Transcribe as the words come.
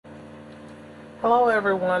Hello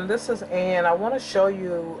everyone, this is Ann. I want to show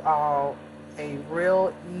you a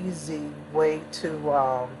real easy way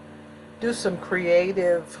to do some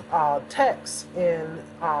creative text in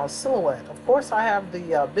Silhouette. Of course I have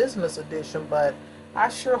the business edition, but I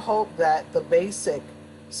sure hope that the basic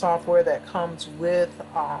software that comes with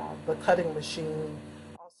the cutting machine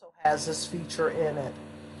also has this feature in it.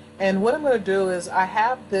 And what I'm going to do is I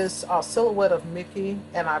have this silhouette of Mickey,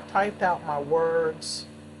 and I've typed out my words.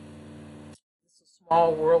 It's a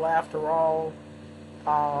small world after all.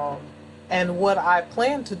 Um, and what I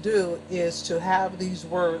plan to do is to have these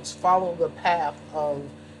words follow the path of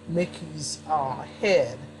Mickey's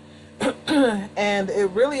head. And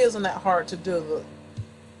it really isn't that hard to do. The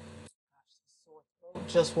sore throat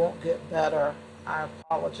just won't get better. I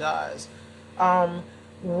apologize. Um,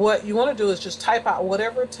 what you want to do is just type out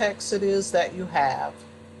whatever text it is that you have,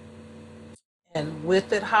 and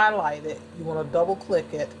with it highlighted, you want to double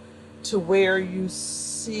click it to where you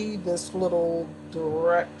see this little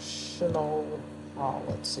directional,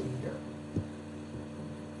 let's see here,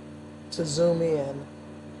 to zoom in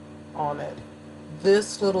on it.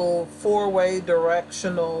 This little four-way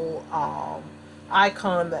directional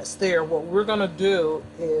icon that's there, what we're going to do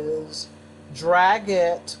is drag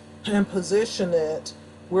it and position it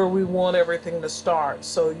where we want everything to start.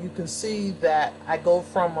 So you can see that I go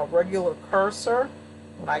from a regular cursor.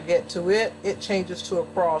 When I get to it, it changes to a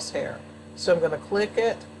crosshair. So I'm going to click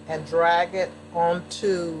it and drag it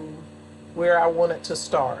onto where I want it to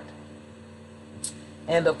start.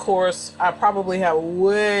 And of course, I probably have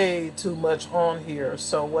way too much on here.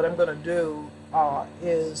 So what I'm going to do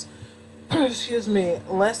is, excuse me,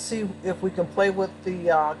 let's see if we can play with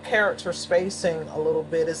the character spacing a little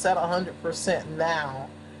bit. It's at 100% now.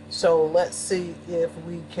 So let's see if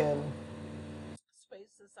we can space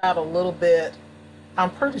this out a little bit.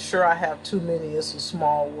 I'm pretty sure I have too many. It's a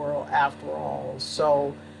small world after all.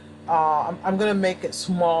 So I'm going to make it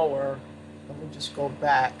smaller. Let me just go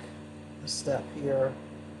back a step here,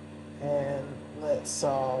 and let's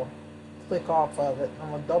click off of it. I'm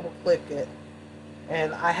going to double click it.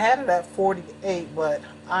 And I had it at 48, but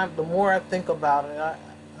the more I think about it,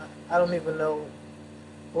 I don't even know.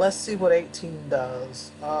 Let's see what 18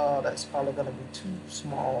 does. That's probably going to be too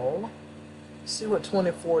small. See what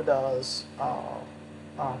 24 does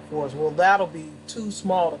for us. Well, that'll be too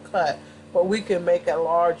small to cut, but we can make it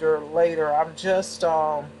larger later. I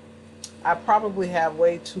probably have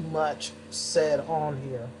way too much said on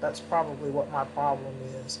here. That's probably what my problem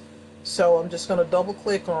is. So I'm just going to double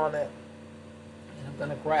click on it, and I'm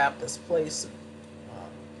going to grab this place.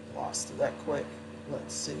 Lost it that quick.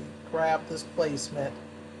 Let's see. Grab this placement,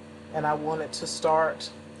 and I want it to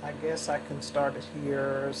start. I guess I can start it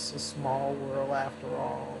here. It's a small world after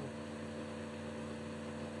all.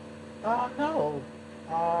 No.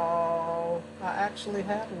 I actually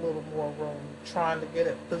had a little more room trying to get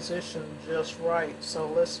it positioned just right. So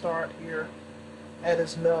let's start here at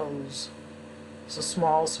his nose. It's a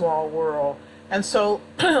small, small world. And so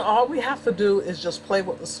all we have to do is just play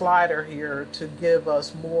with the slider here to give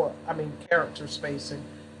us more, character spacing,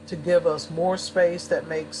 to give us more space that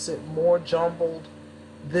makes it more jumbled.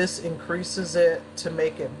 This increases it to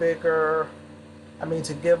make it bigger.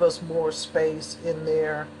 To give us more space in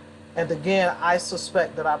there. And again, I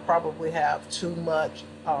suspect that I probably have too much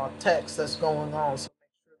text that's going on. So make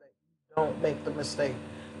sure that you don't make the mistake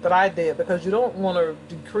that I did, because you don't want to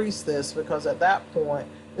decrease this, because at that point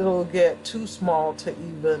it'll get too small to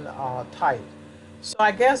even type. So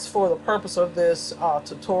I guess for the purpose of this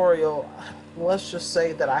tutorial, let's just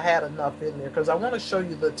say that I had enough in there, because I want to show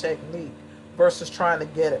you the technique versus trying to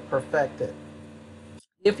get it perfected.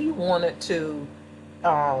 If you wanted to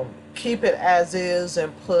keep it as is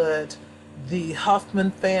and put the Huffman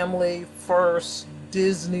family first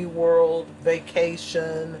Disney World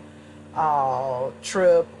vacation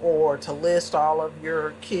trip, or to list all of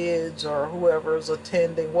your kids or whoever's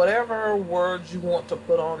attending, whatever words you want to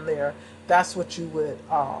put on there, that's what you would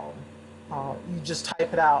you just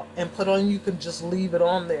type it out and put on. You can just leave it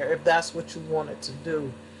on there if that's what you wanted to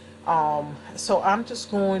do. So I'm just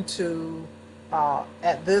going to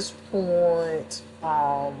at this point,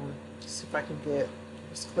 see if I can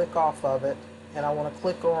just click off of it, and I want to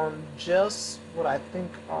click on just what I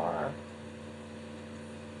think are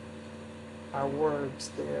our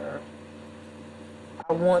words there.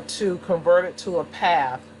 I want to convert it to a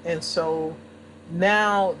path, and so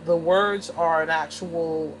now the words are an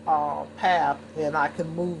actual path, and I can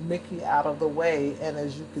move Mickey out of the way. And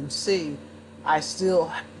as you can see, I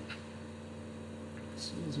still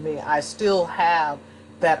I still have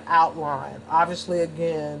that outline. Obviously,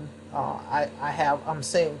 again, I'm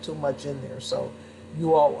saying too much in there, so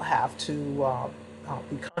you all have to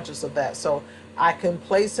be conscious of that. So I can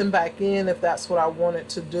place him back in if that's what I wanted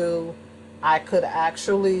to do. I could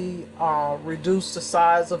actually reduce the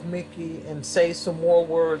size of Mickey and say some more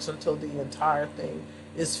words until the entire thing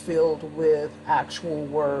is filled with actual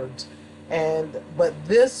words. And but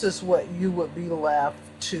this is what you would be left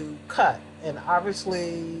to cut. And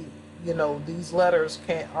obviously, you know, these letters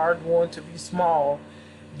can't are going to be small.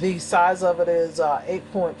 The size of it is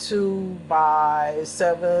 8.2 by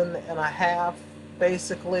 7.5,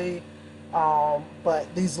 basically. But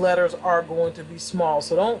these letters are going to be small,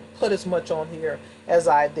 so don't put as much on here as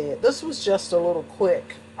I did. This was just a little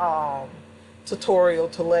quick tutorial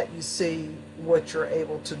to let you see what you're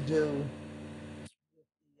able to do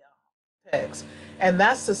text. And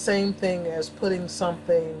that's the same thing as putting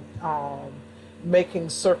something, making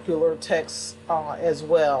circular text as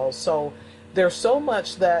well. So there's so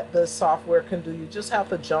much that the software can do. You just have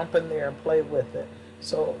to jump in there and play with it.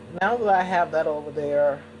 So now that I have that over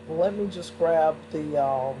there, let me just grab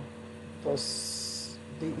the,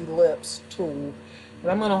 the ellipse tool.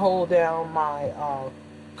 And I'm going to hold down my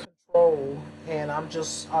control, and I'm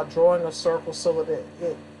just drawing a circle so that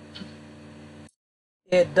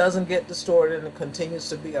it doesn't get distorted and it continues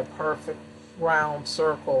to be a perfect round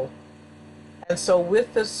circle. And so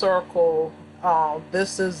with this circle,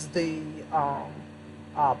 this is the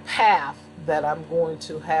path that I'm going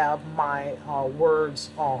to have my words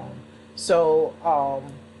on. So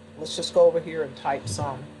let's just go over here and type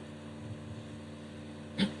some.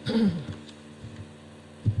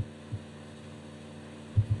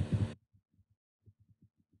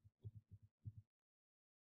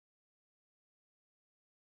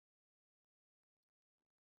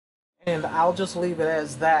 And I'll just leave it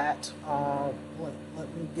as that.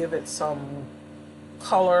 Let me give it some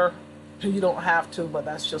color. You don't have to, but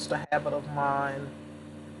that's just a habit of mine.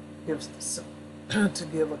 Gives to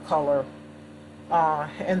give a color.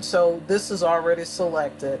 And so this is already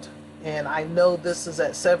selected, and I know this is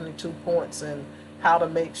at 72 points. And how to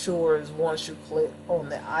make sure is once you click on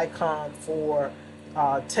the icon for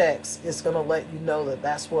text, it's going to let you know that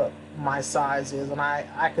that's what my size is. And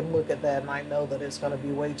I can look at that and I know that it's going to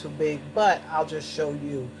be way too big, but I'll just show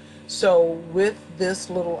you. So with this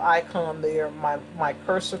little icon there, my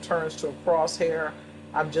cursor turns to a crosshair.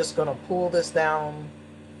 I'm just going to pull this down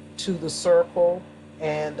to the circle,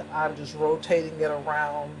 and I'm just rotating it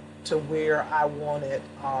around to where I want it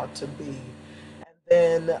to be.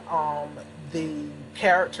 And then the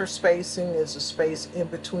character spacing is a space in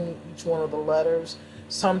between each one of the letters.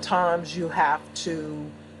 Sometimes you have to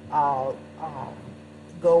uh, um,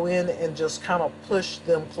 go in and just kind of push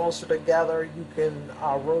them closer together. You can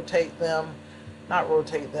rotate them, not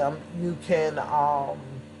rotate them, you can um,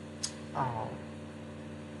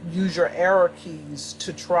 use your arrow keys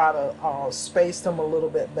to try to space them a little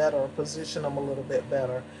bit better, or position them a little bit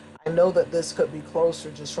better. I know that this could be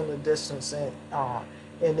closer just from the distance in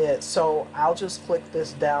it. So I'll just click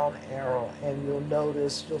this down arrow, and you'll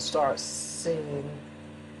notice, you'll start seeing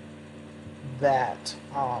that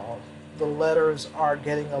the letters are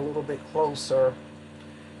getting a little bit closer.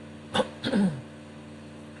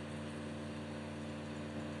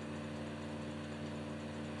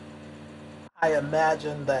 I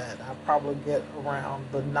imagine that I probably get around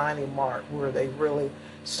the 90 mark where they really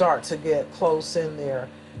start to get close in there.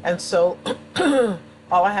 And so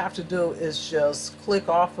all I have to do is just click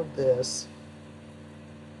off of this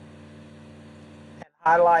and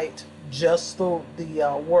highlight just the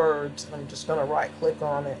words. I'm just going to right click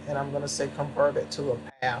on it, and I'm going to say convert it to a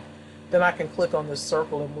path. Then I can click on this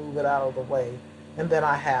circle and move it out of the way. And then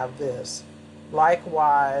I have this.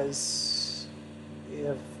 Likewise,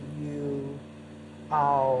 if you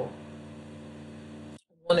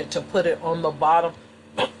wanted to put it on the bottom,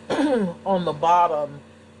 on the bottom,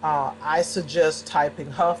 I suggest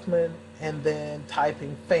typing Huffman and then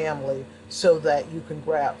typing family so that you can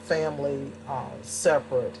grab family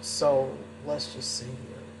separate. So let's just see here.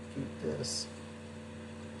 Keep this.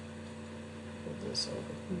 Put this over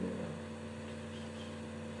here.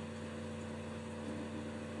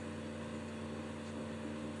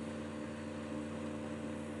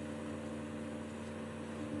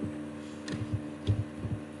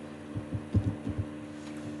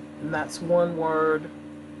 And that's one word.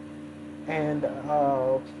 And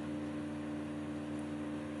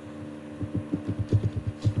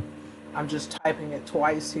I'm just typing it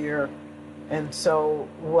twice here. And so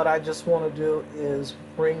what I just want to do is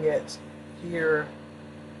bring it here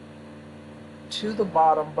to the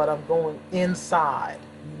bottom, but I'm going inside.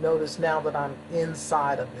 You notice now that I'm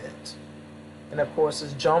inside of it. And of course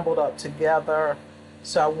it's jumbled up together.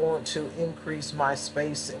 So I want to increase my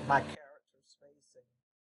spacing, my character spacing.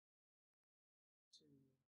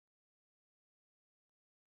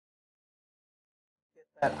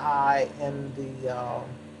 that I and the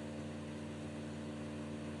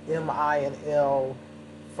M, I, and L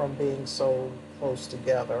from being so close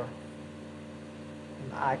together.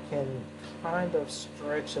 And I can kind of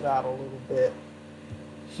stretch it out a little bit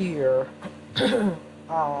here.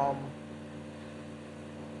 um,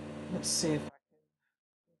 let's see if I can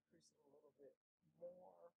increase it a little bit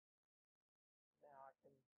more. Now I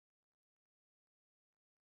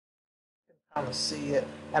can kind of see it.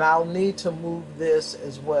 And I'll need to move this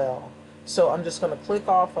as well. So I'm just going to click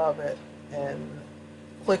off of it and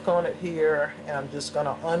click on it here, and I'm just going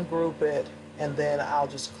to ungroup it, and then I'll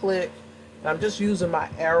just click. And I'm just using my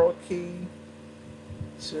arrow key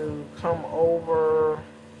to come over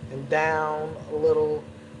and down a little.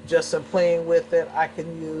 Just in playing with it, I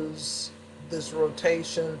can use this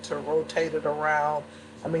rotation to rotate it around.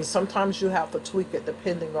 I mean, sometimes you have to tweak it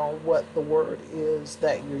depending on what the word is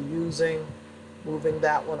that you're using. Moving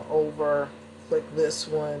that one over, click this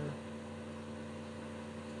one.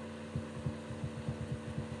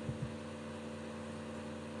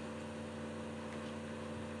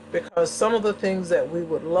 Because some of the things that we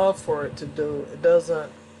would love for it to do, it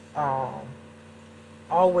doesn't um,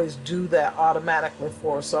 always do that automatically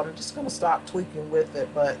for us. So I'm just going to stop tweaking with it.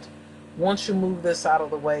 But once you move this out of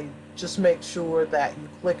the way, just make sure that you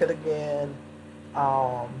click it again,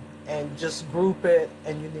 um, and just group it,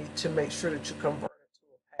 and you need to make sure that you convert it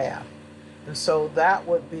to a path. And so that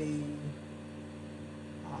would be,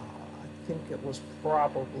 I think it was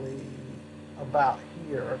probably about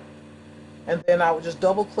here. And then I would just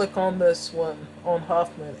double click on this one on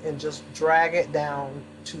Huffman and just drag it down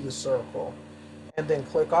to the circle. And then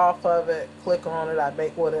click off of it, click on it. I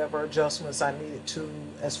make whatever adjustments I needed to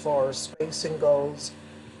as far as spacing goes.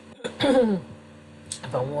 If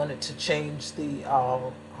I wanted to change the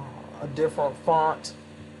a different font,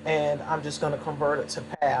 and I'm just going to convert it to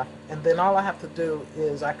path. And then all I have to do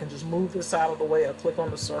is I can just move this out of the way, or click on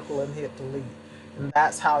the circle and hit delete. And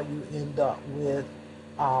that's how you end up with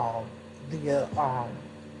um, the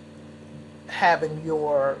having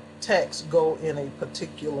your text go in a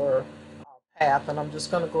particular path. And I'm just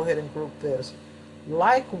going to go ahead and group this.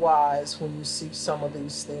 Likewise, when you see some of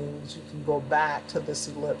these things, you can go back to this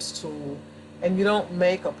ellipse tool, and you don't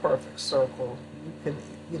make a perfect circle. You can,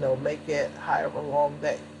 make it however long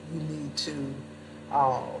that you need to,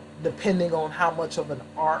 depending on how much of an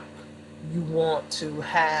arc you want to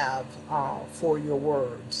have for your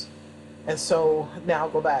words. And so now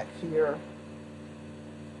go back here.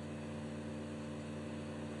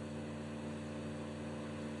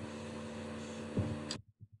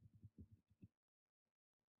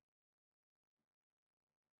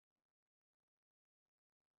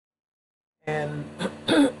 And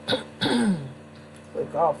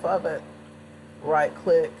click off of it, right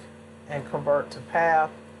click, and convert to path.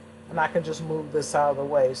 And I can just move this out of the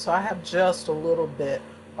way. So I have just a little bit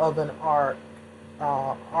of an arch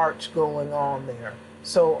going on there.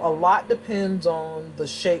 So a lot depends on the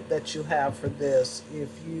shape that you have for this. If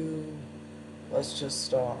you, let's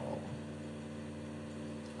just go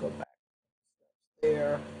back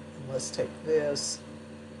there, and let's take this,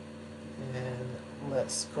 and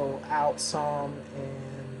let's go out some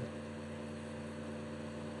and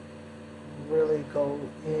really go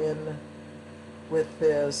in with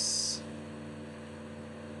this.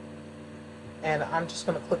 And I'm just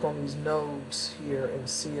going to click on these nodes here and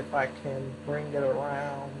see if I can bring it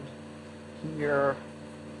around here.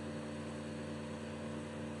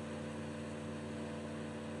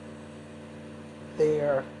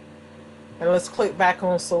 There. And let's click back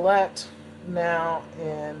on select now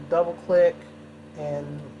and double click,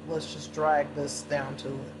 and let's just drag this down to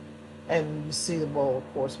it. And you see, well,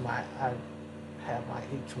 of course, I have my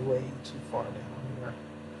H way too far down here.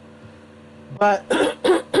 But,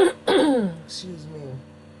 excuse me,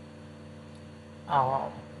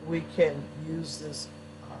 we can use this,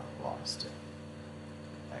 lost it,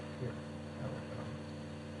 back here,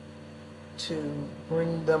 to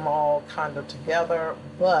bring them all kind of together,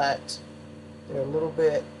 but they're a little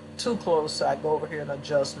bit too close, so I go over here and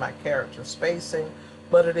adjust my character spacing,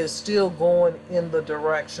 but it is still going in the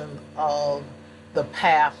direction of the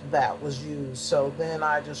path that was used. So then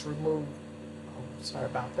I just remove, sorry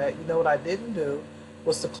about that. You know what I didn't do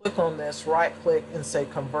was to click on this, right click, and say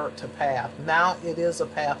convert to path. Now it is a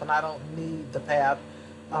path, and I don't need the path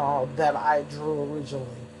that I drew originally.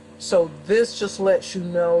 So this just lets you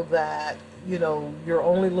know that, you're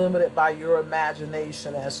only limited by your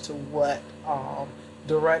imagination as to what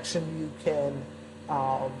direction you can,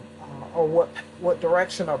 or what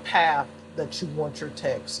direction or path that you want your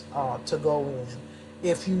text to go in.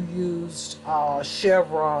 If you used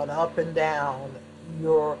chevron up and down,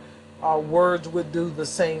 your words would do the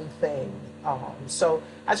same thing. So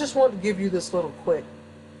I just wanted to give you this little quick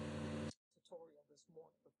tutorial this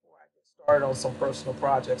morning before I get started on some personal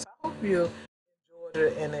projects. I hope you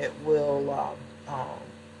enjoyed it, and it will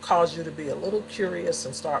cause you to be a little curious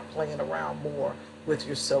and start playing around more with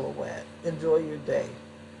your silhouette. Enjoy your day.